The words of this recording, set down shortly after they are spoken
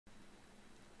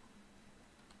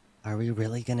Are we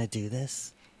really gonna do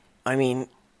this? I mean,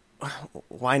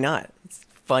 why not? It's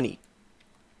funny.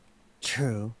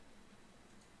 True.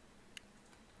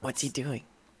 What's he doing?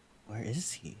 Where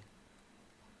is he?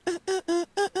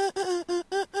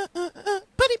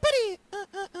 Buddy. Buddy.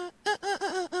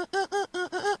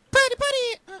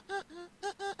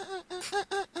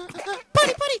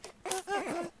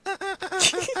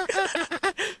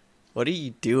 What are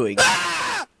you doing?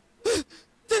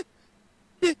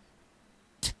 You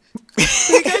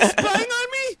guys spying on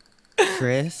me?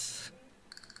 Chris?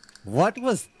 What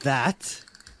was that?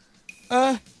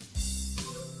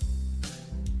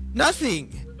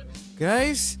 Nothing.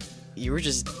 Guys? You were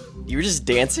just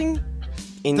dancing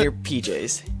in your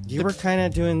PJs. You were kind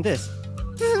of doing this.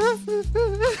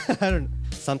 I don't know.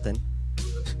 Something.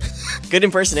 Good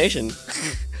impersonation.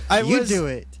 You do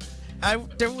it.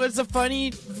 There was a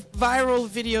funny viral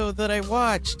video that I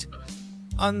watched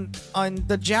on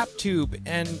the JapTube,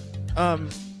 and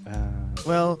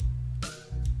well,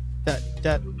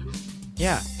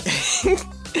 yeah. You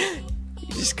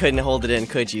just couldn't hold it in,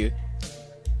 could you?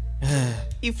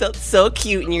 You felt so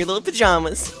cute in your little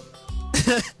pajamas.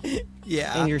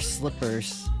 Yeah. And your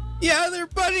slippers. Yeah, they're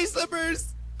bunny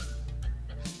slippers.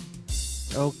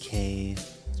 Okay.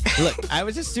 Look, I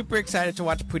was just super excited to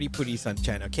watch Pooty Pooty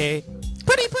Sunshine, okay?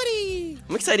 Pooty!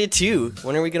 I'm excited too.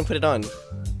 When are we gonna put it on?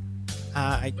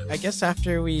 I guess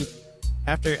after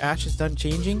Ash is done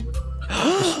changing.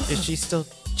 Is she still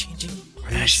changing?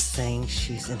 Are you saying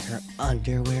she's in her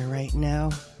underwear right now?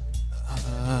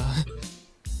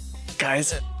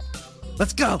 Guys,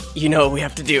 Let's go! you know what we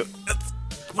have to do. Let's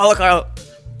follow Carl.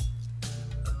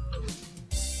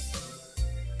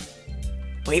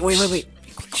 Wait.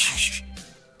 Shh.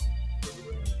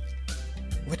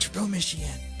 Which room is she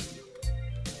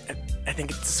in? I think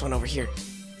it's this one over here.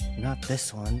 Not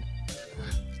this one.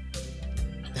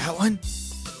 That one?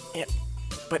 Yeah,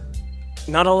 but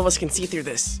not all of us can see through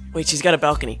this. Wait, she's got a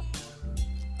balcony.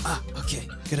 Ah, okay.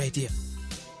 Good idea.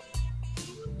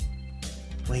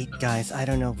 Wait, guys, I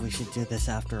don't know if we should do this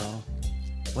after all.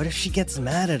 What if she gets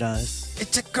mad at us?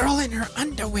 It's a girl in her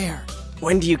underwear.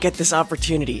 When do you get this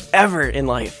opportunity? Ever in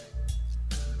life?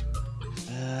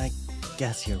 I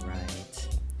guess you're right.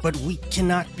 But we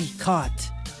cannot be caught.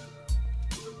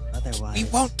 Otherwise... We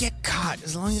won't get caught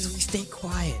as long as we stay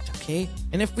quiet, okay?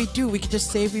 And if we do, we can just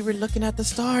say we were looking at the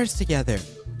stars together.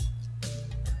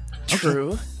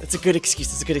 True. That's a good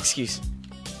excuse.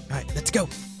 Alright, let's go.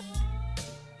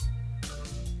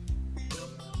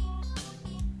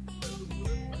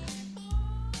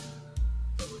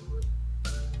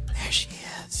 There she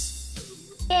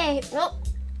is. Hey, well,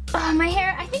 my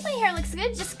hair, I think my hair looks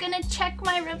good. Just gonna check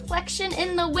my reflection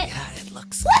in the window. Yeah, it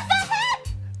looks What the heck?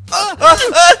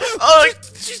 Oh,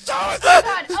 She saw us! Oh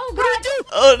god, oh god.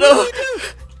 oh no!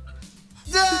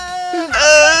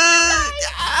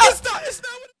 It's not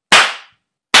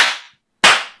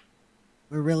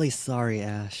We're really sorry,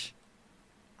 Ash.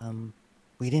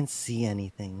 We didn't see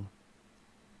anything.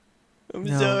 I'm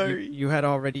No, sorry. you had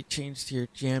already changed to your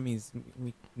jammies.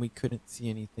 We couldn't see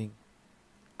anything.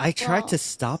 I tried Well- to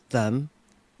stop them.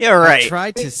 Yeah, right. I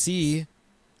tried to see.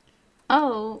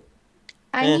 Oh.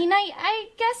 I mean, I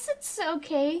guess it's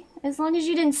okay. As long as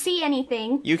you didn't see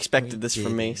anything. You expected We this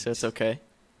from me, didn't. so it's okay.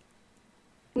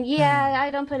 Yeah,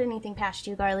 I don't put anything past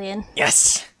you, Garlean.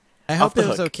 Yes. I Off hope the it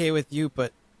was hook. okay with you,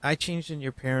 but I changed in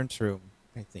your parents' room,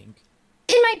 I think.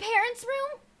 In my parents'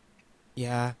 room?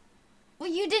 Yeah. Well,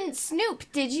 you didn't snoop,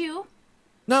 did you?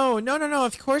 No,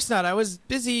 of course not. I was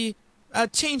busy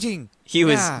changing. He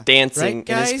was Yeah. dancing Right,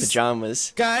 in his guys?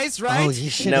 pajamas. Guys, right? Oh, you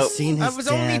should Nope. have seen his I was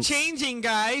only dance. changing,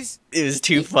 guys. It was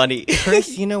too funny.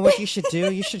 Chris, you know what you should do?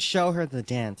 You should show her the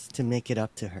dance to make it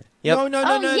up to her. Yep. No, no,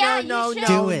 Oh, no, yeah, you no, should. no,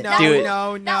 Do it. no, Do it.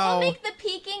 no, That will no. make the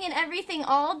peeking and everything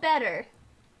all better.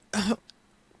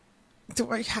 Do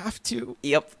I have to?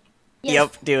 Yep. Yes.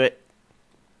 Yep. Do it.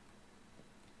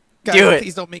 Guys, Do it.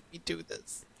 please don't make me do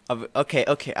this. Okay.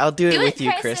 I'll do it Do with it,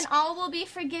 you, Chris, Chris. and all will be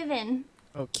forgiven.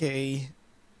 Okay.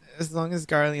 As long as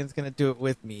Garlean's gonna do it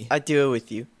with me. I do it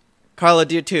with you. Carla,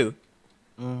 do it too.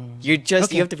 You're just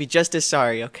Okay. you have to be just as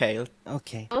sorry. Okay.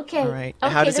 Okay. Okay. All right.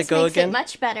 Okay, How does this it go makes again? It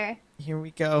much better. Here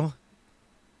we go.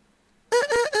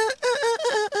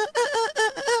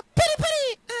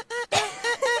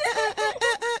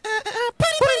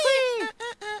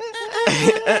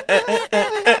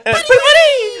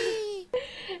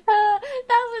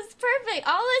 That was perfect.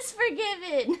 All is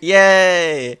forgiven.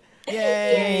 Yay!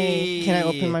 Yay! Can I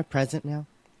open my present now?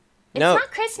 It's No.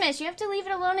 not Christmas. You have to leave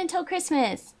it alone until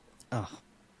Christmas. Oh.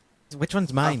 Which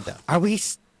one's mine, though? Are we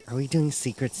doing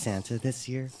Secret Santa this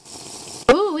year?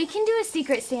 Ooh, we can do a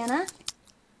Secret Santa.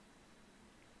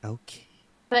 Okay.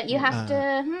 But you have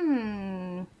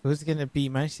to, Who's gonna be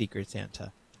my Secret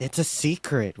Santa? It's a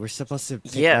secret. We're supposed to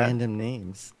pick Yeah. random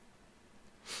names.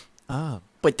 Oh.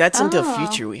 But that's in the Oh.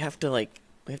 future. We have to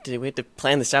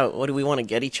plan this out. What do we want to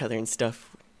get each other and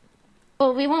stuff?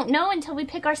 Well, we won't know until we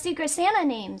pick our Secret Santa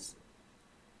names.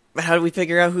 But how do we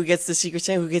figure out who gets the Secret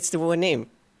Santa? Who gets the one name?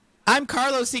 I'm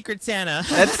Carlos Secret Santa.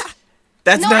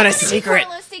 That's No, not I a wanna be secret.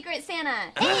 Carlos Secret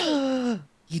Santa. Hey,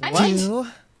 You I mean- do?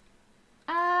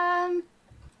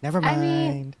 Never I mind.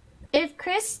 mean- if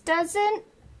Chris doesn't,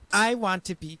 I want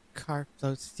to be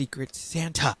Carlos Secret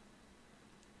Santa.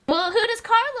 well, who does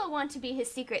Carlo want to be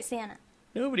his Secret Santa?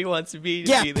 Nobody wants to be.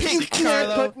 Yeah, be the pink You secret. can't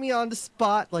Carlo. put me on the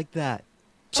spot like that.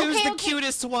 Choose Okay, the okay.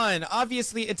 cutest one.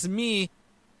 Obviously, it's me.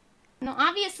 No,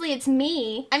 obviously it's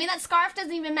me. I mean, that scarf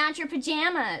doesn't even match your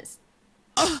pajamas.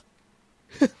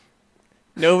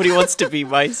 Nobody wants to be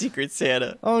my Secret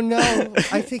Santa. Oh no,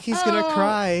 I think he's gonna Oh.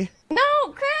 cry.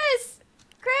 No, Chris!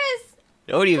 Chris!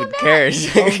 Nobody even back. cares.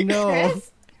 Oh no.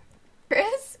 Chris?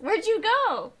 Chris? Where'd you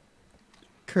go?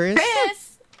 Chris?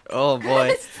 Chris! Oh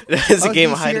boy, Chris! that's a Oh, game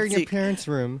he's of hide here and in your seek. parents'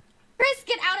 room. Chris,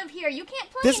 get out of here! You can't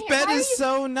play This in here! bed Why are is you...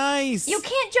 so nice. You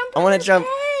can't jump I on wanna the jump.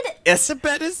 bed! Yes. The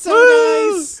bed is so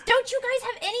Woo! nice. Don't you guys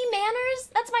have any manners?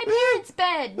 That's my parents'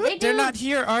 bed. They're not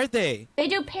here, are they? They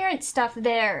do parent stuff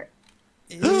there.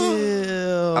 Ew.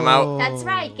 I'm out. That's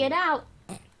right, get out.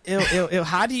 Ew, ew, ew.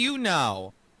 How do you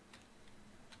know?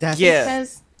 That's Yeah.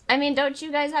 Because, I mean, don't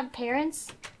you guys have parents?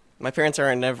 My parents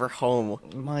are never home.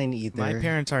 mine either. My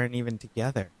parents aren't even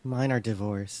together. Mine are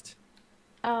divorced.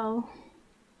 Oh.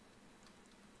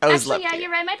 I was Actually, left yeah, here.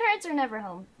 you're right. My parents are never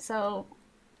home. So.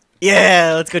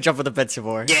 Yeah, let's go jump on the bed some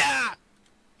more. Yeah.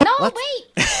 No, What? wait!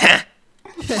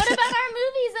 What about our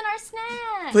movies and our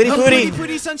snacks? Pooty Oh, pooty. Pooty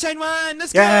Pooty Sunshine One.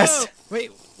 Let's Yes. go.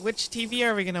 Wait, which TV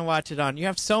are we gonna watch it on? You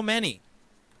have so many.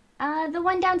 The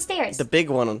one downstairs. The big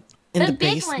one. In the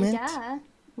big basement? one, duh.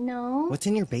 No. What's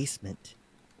in your basement?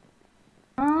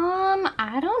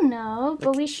 I don't know,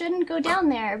 but we shouldn't go down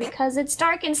there because it's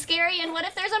dark and scary, and what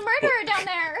if there's a murderer down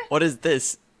there? What is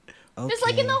this? Okay. Just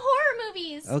like in the horror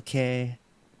movies. Okay.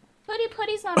 Putty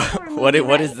Putty's not a horror movie.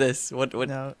 What right? is this? What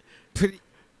No. Pretty.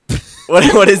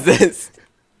 what is this?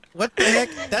 What the heck?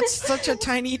 That's such a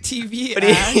tiny TV. What are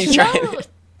you- Ash. you trying No,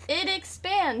 it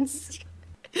expands.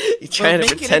 You trying to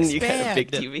make it pretend you got a big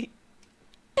expand. TV?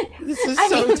 This is I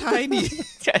so mean- tiny.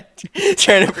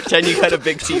 Trying to pretend you got a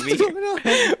big TV. What's going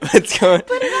on? What's going?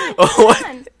 Put it on. Oh, Put what? it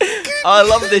on. Oh, I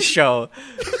love this show.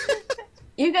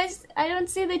 You guys, I don't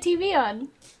see the TV on.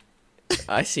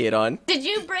 I see it on. Did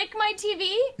you break my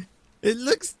TV? It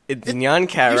looks. It's Nyan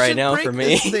Cat You right should now break for me.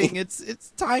 This thing. It's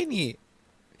tiny.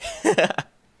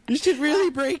 You should really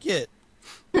break it.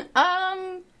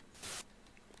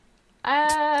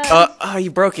 Oh,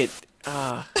 you broke it.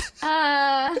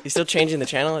 You still changing the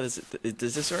channel? Does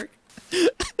this work?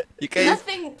 You guys?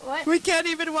 Nothing. What? We can't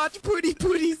even watch Pooty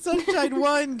Pooty Sunshine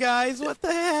 1, guys. What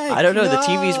the heck? I don't know. The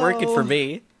TV's working for No.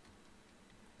 me.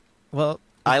 Well,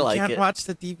 I you like can't it. watch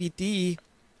the DVD.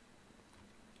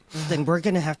 Then we're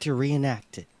gonna have to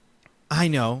reenact it. I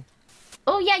know.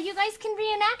 Oh yeah, you guys can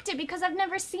reenact it because I've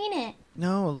never seen it.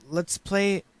 No, let's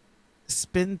play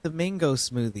Spin the Mango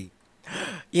Smoothie.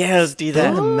 Yeah, let's do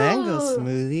Then that. the mango Ooh.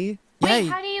 smoothie. Wait,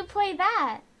 Yeah, how do you play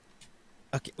that?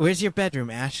 Okay, where's your bedroom,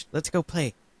 Ash? Let's go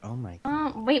play. Oh my.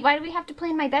 Wait, why do we have to play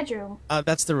in my bedroom?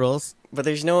 That's the rules. But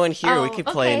there's no one here. We Oh, could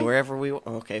play in okay. wherever we.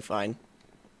 Okay, fine.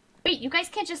 Wait, you guys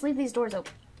can't just leave these doors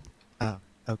open. Oh,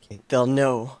 okay. They'll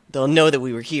know. They'll know that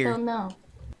we were Oh here. no.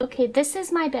 Okay, this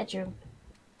is my bedroom.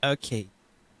 Okay.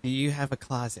 Do you have a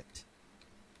closet?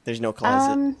 There's no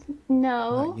closet.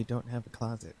 No. Oh, you don't have a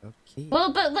closet. Okay.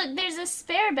 Well, but look, there's a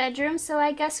spare bedroom, so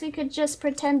I guess we could just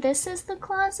pretend this is the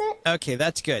closet. Okay,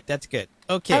 that's good. That's good.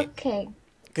 Okay. Okay.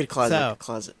 Good closet. So- Good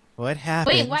closet. What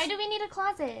happens? Wait, why do we need a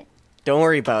closet? Don't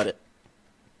worry about it.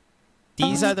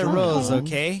 These are the Okay. rules,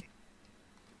 okay?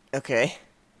 Okay.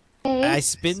 Okay. I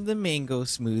spin the mango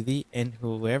smoothie, and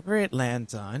whoever it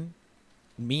lands on,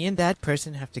 me and that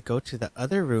person have to go to the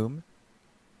other room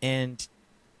and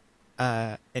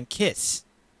kiss.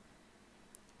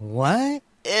 What?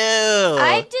 Ew.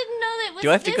 I didn't know that was Do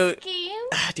I have to this go- game.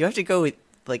 Do you have to go with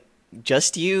like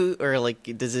just you, or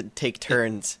like does it take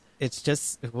turns? It's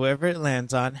just whoever it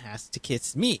lands on has to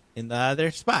kiss me in the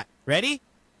other spot. Ready?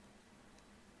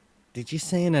 Did you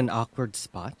say in an awkward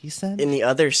spot? You said. In the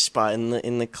other spot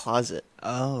in the closet.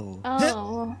 Oh.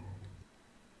 Oh.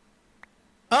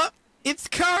 Oh, it's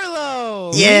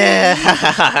Carlo!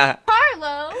 Yeah.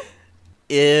 Carlo?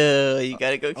 Ew. You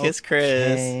gotta go kiss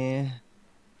Chris. Okay.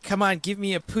 Come on, give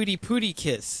me a pooty pooty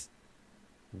kiss.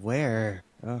 Where?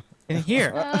 Oh. In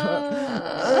here.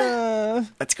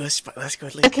 Let's go. Let's go.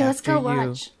 Leave. Okay, let's go After you.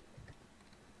 watch.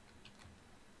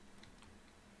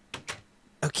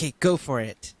 Okay, go for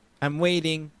it. I'm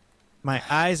waiting. My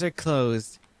eyes are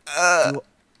closed.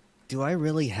 Do I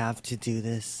really have to do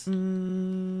this?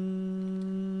 Can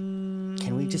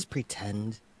we just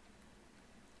pretend?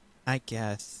 I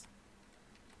guess.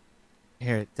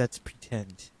 Here, let's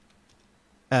pretend.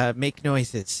 Make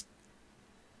noises.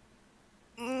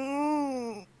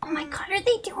 Oh my god, are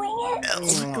they doing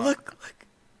it? Look.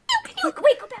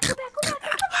 Wait, go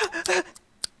back.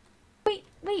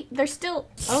 Wait, they're still.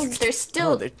 Oh, they're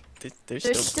still. Oh, they're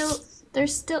They're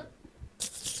still.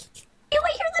 Ew,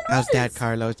 I hear the noises. How's that,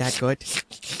 Carlo? Is that good?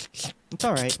 It's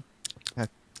all right.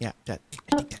 Yeah, I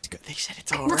think that's good. They said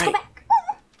it's all Let's go right. back.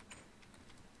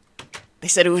 They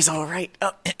said it was all right.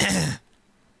 Oh.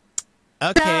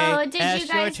 Okay, So, did Ash, you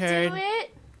guys do your turn.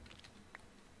 it?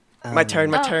 My turn.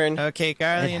 My Oh. turn. Okay, It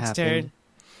Garleon's turn.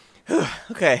 happened.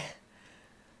 Okay.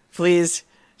 Please,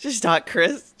 just not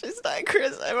Chris. Just not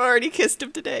Chris. I've already kissed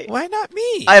him today. Why not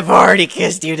me? I've already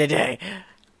kissed you today.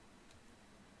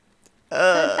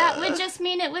 But that would just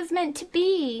mean it was meant to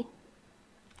be.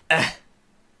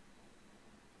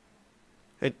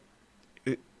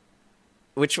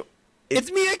 Which? It's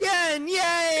me again!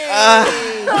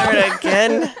 Yay! There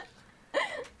again.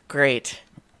 Great.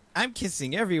 I'm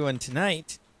kissing everyone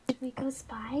tonight. Did we go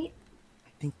spy? I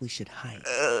think we should hide.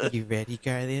 Are you ready,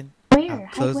 Garleon? Where? I'll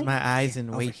close Wait. my eyes and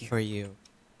Over wait here. for you.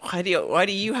 Why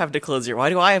do you have to close your? Why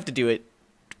do I have to do it?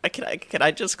 Can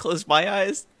I just close my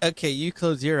eyes? Okay, you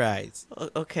close your eyes.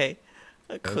 Okay.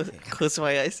 Okay. Close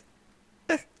my eyes.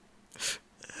 Hey,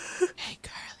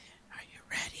 Garleon, are you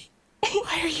ready?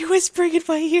 Why are you whispering in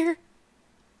my ear?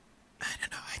 I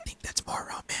don't know. I think that's more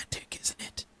romantic, isn't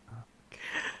it?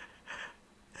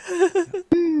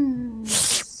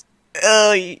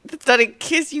 Oh, that's not a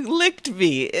kiss. You licked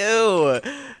me. Ew.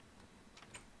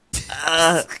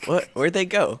 What? Where'd they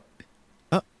go?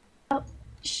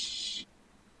 Shh.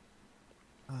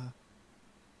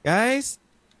 Guys?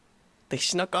 They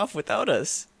snuck off without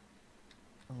us.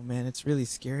 Oh man, it's really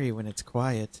scary when it's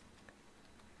quiet.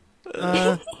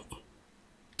 Did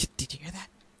you hear that?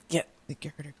 Yeah. I think I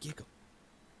heard her giggle.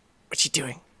 What's she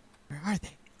doing? Where are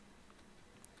they?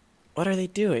 What are they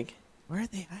doing? Where are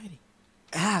they hiding?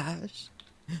 Ash.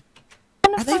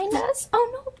 Gonna Are they find fo- us?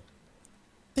 Oh no.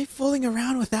 They fooling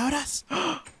around without us?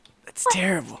 That's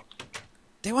terrible.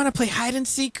 They want to play hide and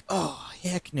seek? Oh,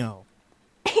 heck no.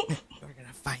 We're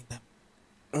gonna find them.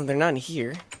 Oh, they're not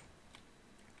here.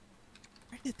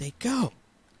 Where did they go?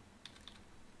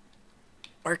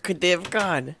 Where could they have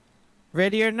gone?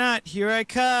 Ready or not, here I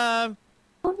come.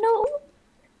 Oh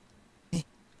no.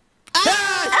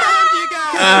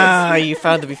 Ah, you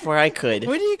found them before I could.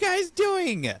 What are you guys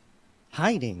doing?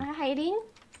 Hiding. Hiding?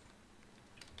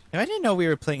 I didn't know we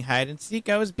were playing hide and seek.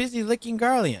 I was busy licking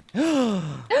Garleon.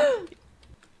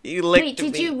 You licked Wait,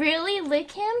 did me. you really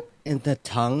lick him? In the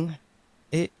tongue?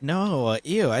 No,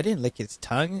 ew, I didn't lick his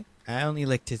tongue. I only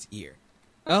licked his ear.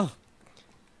 Oh,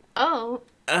 Oh.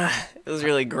 It was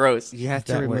really gross. you have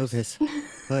to That remove works. his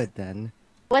hood then.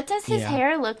 What does his Yeah.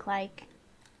 hair look like?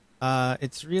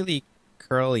 It's really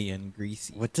curly and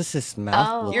greasy. What does his mouth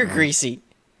Oh. look You're like? greasy.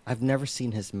 I've never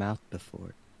seen his mouth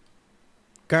before.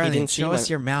 Garleon, didn't see show us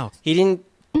my- your mouth. He didn't.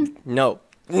 No.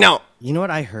 No. You know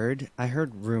what I heard? I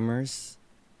heard rumors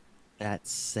that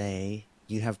say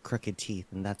you have crooked teeth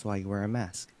and that's why you wear a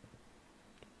mask.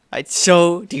 I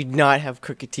so do not have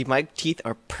crooked teeth. My teeth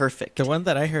are perfect. The one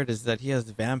that I heard is that he has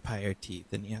vampire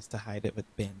teeth and he has to hide it with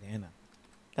bandana.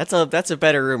 That's a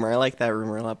better rumor. I like that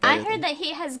rumor a lot better. I heard that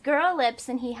he has girl lips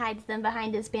and he hides them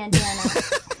behind his bandana.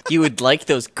 You would like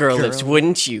those girl lips, Girl.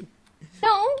 wouldn't you?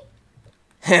 No,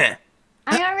 Heh.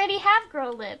 I already have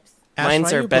girl lips. Ash,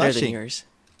 Mine's why are you better blushing? than yours.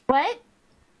 What?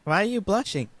 Why are you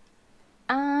blushing?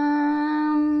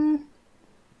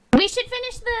 We should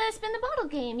finish the spin the bottle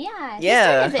game. Yeah. Whose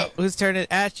Yeah. turn is it? Whose turn is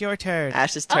Ash? Your turn.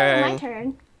 Ash's Oh, turn. my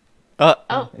turn. Oh,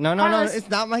 Oh, No, Carlos. it's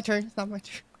not my turn. It's not my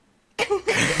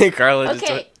turn. Carla just.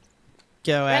 Okay.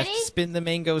 Go, Ash. Ready? Spin the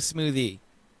mango smoothie.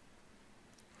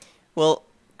 Well,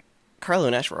 Carlo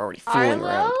and Ash were already fooling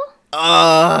around.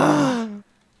 Arlo?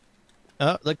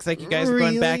 Oh, looks like you guys are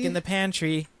going back Really? in the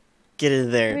pantry. Get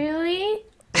in there. Really?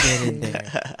 Get in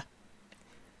there.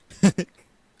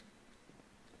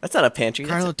 That's not a pantry.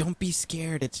 That's Carlo, don't be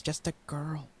scared. It's just a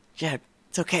girl. yeah,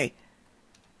 it's okay.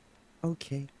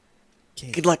 Okay.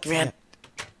 Okay. Good luck, man.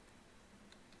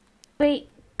 Wait.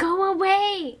 Go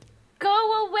away.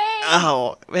 Go away.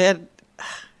 Oh man,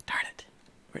 darn it.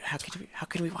 How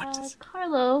can we watch this?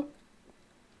 Carlo.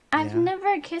 I've Yeah?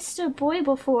 never kissed a boy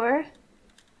before.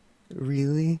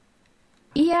 Really?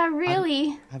 Yeah,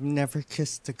 really. I've never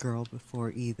kissed a girl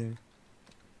before either.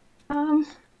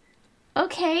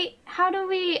 Okay, how do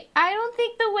we... I don't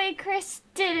think the way Chris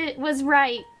did it was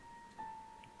right.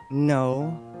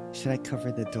 No. Should I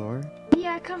cover the door?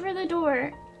 Yeah, cover the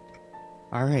door.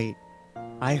 Alright.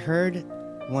 I heard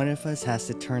one of us has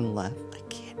to turn left. I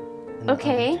can't. And the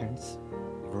Okay. other turns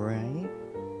right?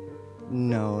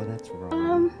 No, that's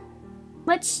wrong.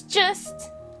 Let's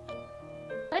just...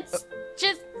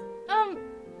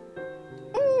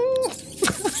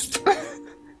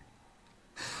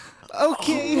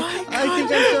 Okay, I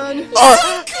think I'm done.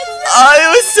 Oh, it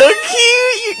was so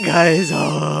cute, you guys.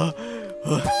 Oh,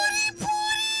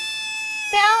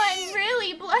 Now I'm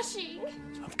really blushing.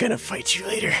 I'm gonna fight you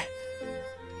later.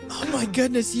 Oh my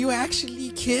goodness, you actually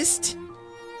kissed?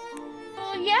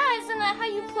 Oh yeah, isn't that how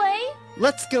you play?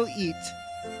 Let's go eat.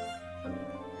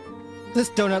 This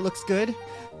donut looks good.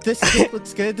 This cake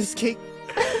looks good. This cake...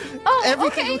 Oh,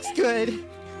 Everything okay. looks good.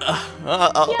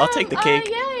 I'll take the cake.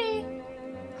 Yay.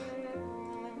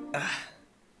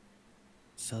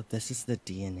 So this is the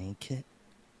DNA kit?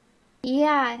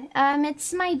 Yeah,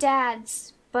 it's my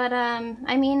dad's. But,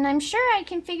 I mean, I'm sure I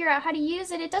can figure out how to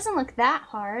use it. It doesn't look that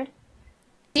hard.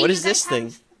 Do What you is this guys thing?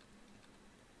 have-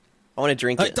 I want to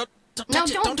drink it. Don't No, touch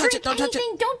it! don't Don't touch drink it! Don't touch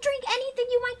anything. it! Don't drink anything.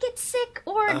 You might get sick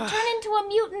or turn into a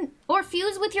mutant or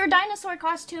fuse with your dinosaur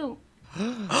costume.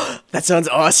 That sounds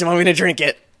awesome. I'm gonna drink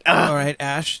it. All right,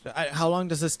 Ash. How long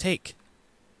does this take?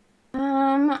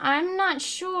 I'm not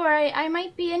sure. I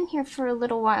might be in here for a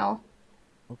little while.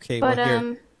 Okay, But, well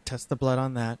here, test the blood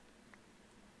on that.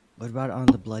 What about on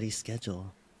the bloody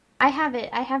schedule? I have it.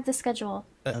 I have the schedule.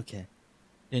 Okay.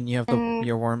 And you have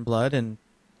your warm blood and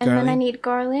And then I Garlian? need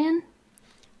Garlian.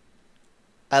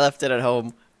 I left it at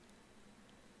home.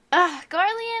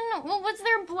 Garlian, was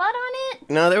there blood on it?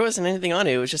 No, there wasn't anything on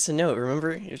it. It was just a note.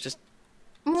 Remember? It was just.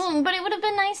 But it would have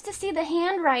been nice to see the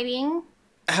handwriting.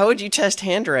 How would you test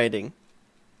handwriting?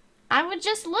 I would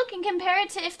just look and compare it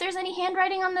to if there's any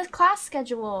handwriting on the class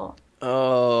schedule.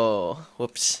 Oh,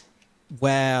 whoops.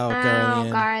 Wow, Oh,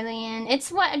 Garlian. Garlian.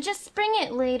 It's what? Just bring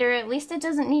it later. At least it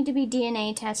doesn't need to be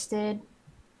DNA tested.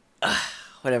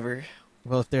 Whatever.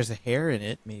 Well, if there's a hair in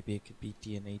it, maybe it could be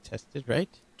DNA tested, right?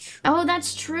 Oh,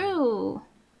 that's true.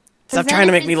 Stop then trying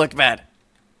to if make me it's- look bad.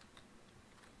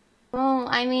 Well,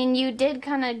 I mean, you did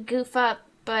kind of goof up,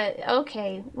 but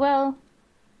okay. Well,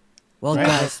 Well, Right.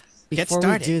 guys, Get before we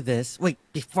started. do this... Wait,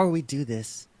 before we do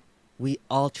this, we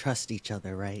all trust each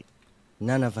other, right?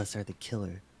 None of us are the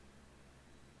killer.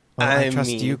 Well, I I trust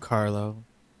mean- you, Carlo.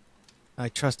 I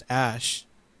trust Ash.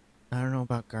 I don't know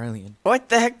about Garlian. What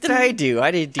the heck did I do? I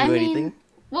didn't do I anything. mean,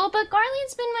 well, but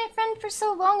Garlian's been my friend for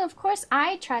so long. Of course,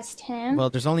 I trust him. Well,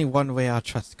 there's only one way I'll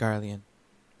trust Garlian.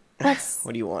 What's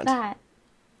What do you want? that?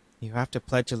 You have to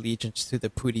pledge allegiance to the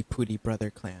Pooty Pooty Brother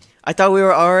clan. I thought we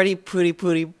were already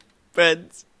pooty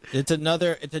friends. It's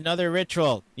another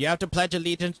ritual. You have to pledge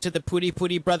allegiance to the Pooty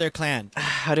Pooty Brother clan.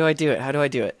 How do I do it? How do I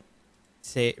do it?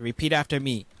 Repeat after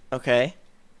me. Okay.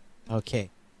 Okay.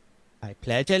 I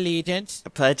pledge allegiance I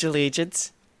pledge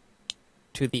allegiance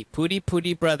to the Pooty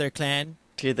Pooty Brother clan.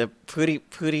 to the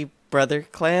Pooty Brother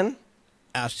clan.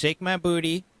 I'll shake my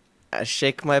booty I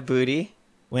shake my booty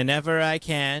whenever I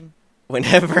can.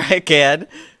 whenever I can.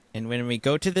 And when we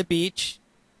go to the beach,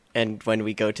 And when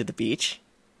we go to the beach,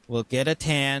 we'll get a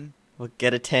tan. we'll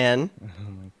get a tan. Oh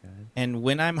my god. And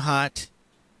when I'm hot,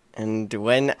 And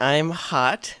when I'm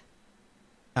hot,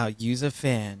 I'll use a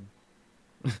fan.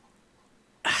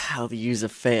 I'll use a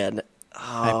fan.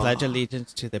 I Oh, pledge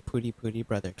allegiance to the Pooty Pooty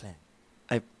Brother clan.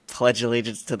 I pledge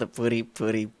allegiance to the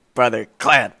Pooty Brother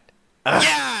clan.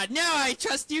 Yeah, now I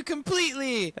trust you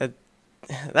completely.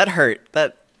 That hurt.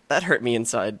 That hurt me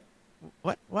inside.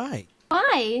 What? Why?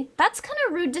 Why? That's kind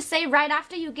of rude to say right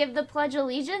after you give the pledge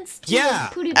allegiance to Yeah.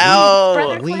 the Pooty Ow. Pooty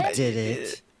Brother We clan. did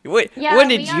it. Wait, Yeah, when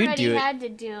did we you already do it? had to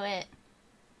do it.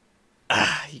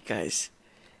 You guys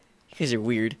are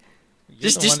weird. You're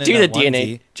Just the one in do the that DNA.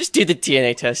 onesie. Just do the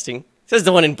DNA testing. Says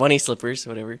the one in bunny slippers,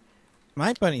 whatever.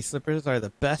 My bunny slippers are the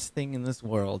best thing in this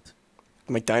world.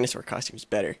 My dinosaur costume's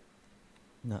better.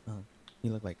 Nuh-uh.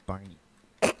 You look like Barney.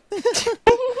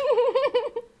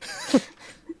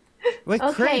 Wait,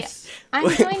 Okay, Chris. I'm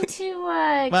going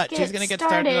to But get she's gonna get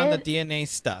started on the DNA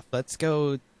stuff. Let's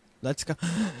go. Let's go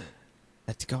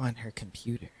on her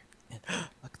computer and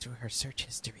look through her search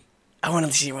history. I want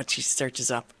to see what she searches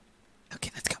up.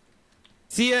 Okay, let's go.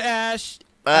 See ya, Ash.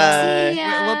 Bye. See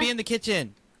ya. We'll be in the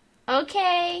kitchen.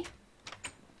 Okay.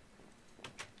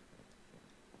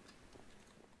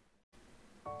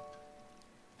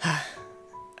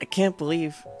 I can't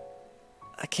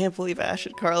believe Ash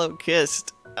and Carlo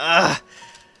kissed. I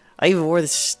I even wore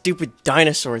this stupid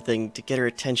dinosaur thing to get her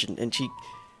attention, and she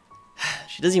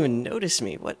doesn't even notice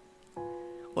me. What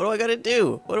do I gotta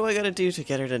do? What do I gotta do to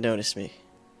get her to notice me?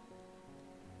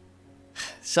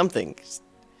 Something.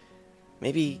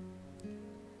 Maybe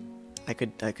I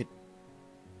could...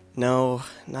 No,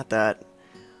 not that.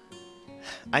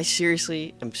 I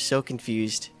seriously am so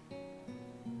confused.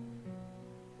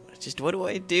 Just what do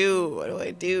I do? What do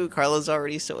I do? Carlo's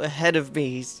already so ahead of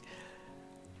me.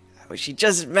 She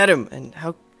just met him, and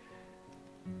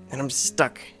I'm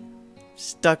stuck.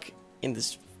 Stuck in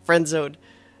this friend zone.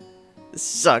 This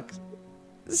sucks.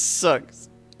 This sucks.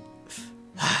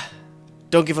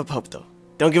 Don't give up hope, though.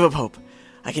 Don't give up hope.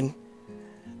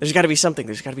 There's gotta be something.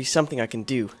 There's gotta be something I can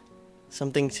do.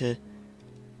 Something to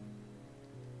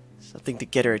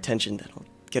get her attention that'll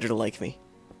get her to like me.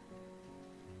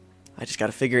 I just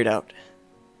gotta figure it out.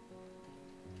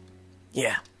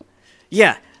 Yeah.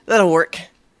 Yeah, that'll work.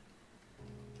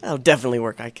 That'll definitely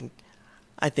work. I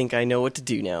think I know what to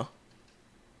do now.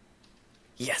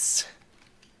 Yes.